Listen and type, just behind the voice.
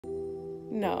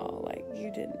no, like, you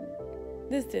didn't,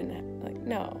 this didn't happen, like,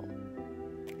 no.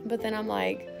 But then I'm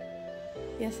like,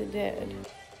 yes, it did.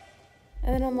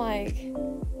 And then I'm like,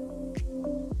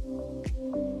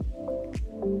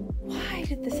 why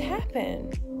did this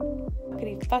happen?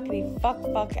 Fuck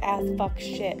ass fuck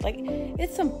shit. Like,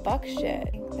 it's some fuck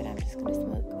shit. But I'm just gonna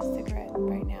smoke a cigarette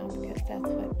right now because that's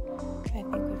what I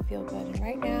think would feel good. And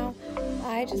right now,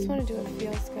 I just want to do what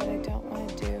feels good. I don't want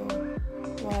to do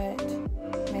what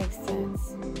makes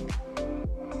sense.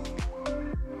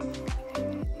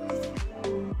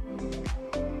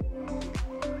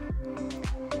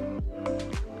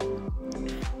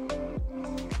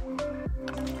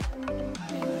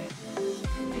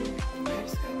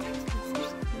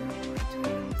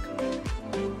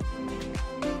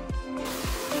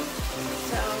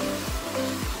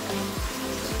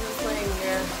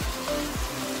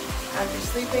 After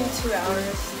sleeping 2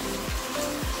 hours,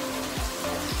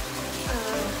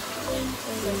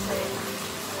 what was I saying?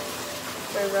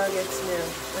 My rug is new.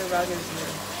 My rug is new.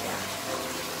 Yeah.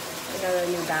 I got a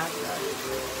new bath rug.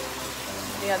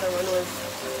 The other one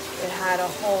it had a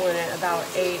hole in it about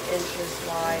 8 inches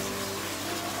wide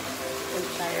in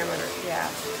diameter. Yeah.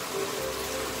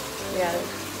 Yeah.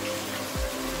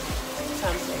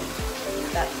 Something.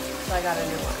 So I got a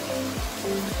new one.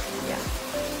 Yeah.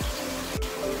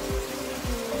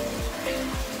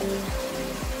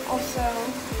 Also,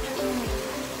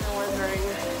 I'm wondering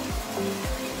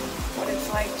what it's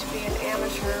like to be an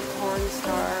amateur porn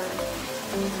star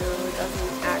who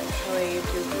doesn't actually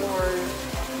do porn,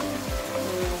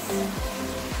 who's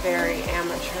very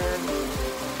amateur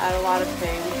at a lot of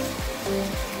things,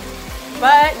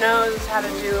 but knows how to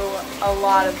do a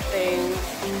lot of things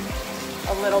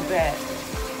a little bit.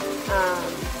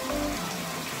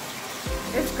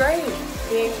 It's great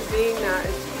being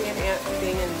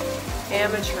an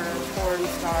amateur porn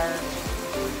star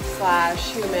 /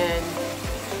 human.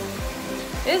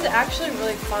 It is actually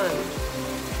really fun.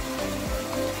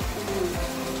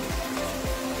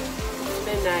 It's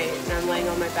midnight and I'm laying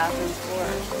on my bathroom floor,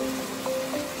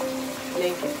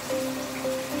 naked.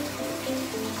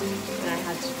 And I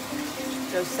had to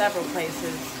go several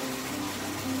places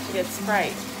to get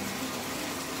Sprite.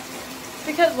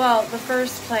 Because, well, the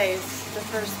first place,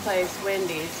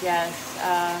 Wendy's, yes.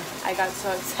 I got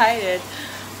so excited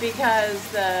because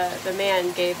the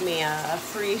man gave me a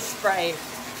free Sprite.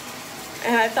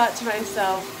 And I thought to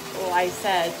myself, well, I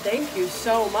said, thank you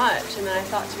so much. And then I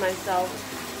thought to myself,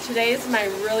 today's my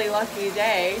really lucky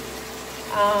day.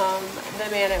 The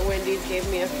man at Wendy's gave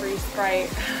me a free Sprite.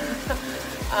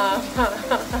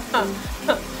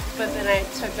 But then I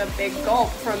took a big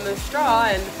gulp from the straw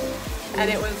and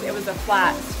it was a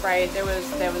flat Sprite. There was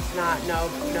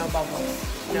no bubbles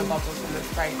in the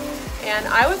Sprite. And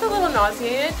I was a little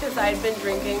nauseated because I'd been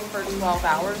drinking for 12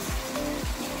 hours.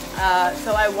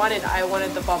 So I wanted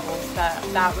the bubbles.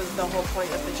 That was the whole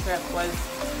point of the trip, was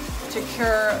to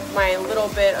cure my little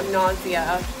bit of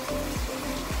nausea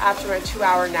after my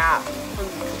 2-hour nap from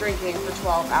drinking for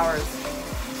 12 hours.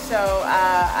 So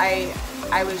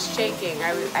I was shaking.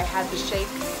 I had the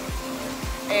shakes.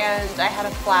 And I had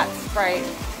a flat Sprite.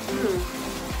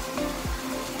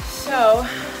 So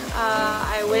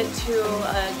I went to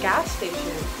a gas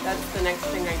station. That's the next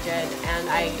thing I did. And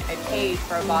I paid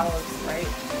for a bottle of Sprite.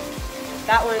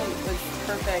 That one was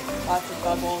perfect. Lots of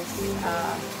bubbles.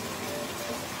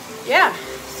 Yeah.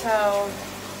 So I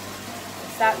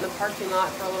sat in the parking lot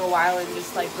for a little while and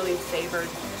just like really savored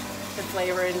the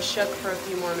flavor and shook for a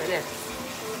few more minutes.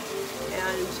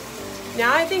 And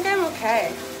now I think I'm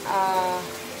okay.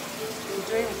 I'm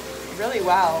doing really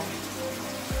well,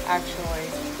 actually.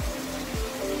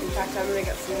 In fact, I'm gonna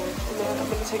get some more. I'm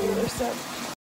gonna take another sip.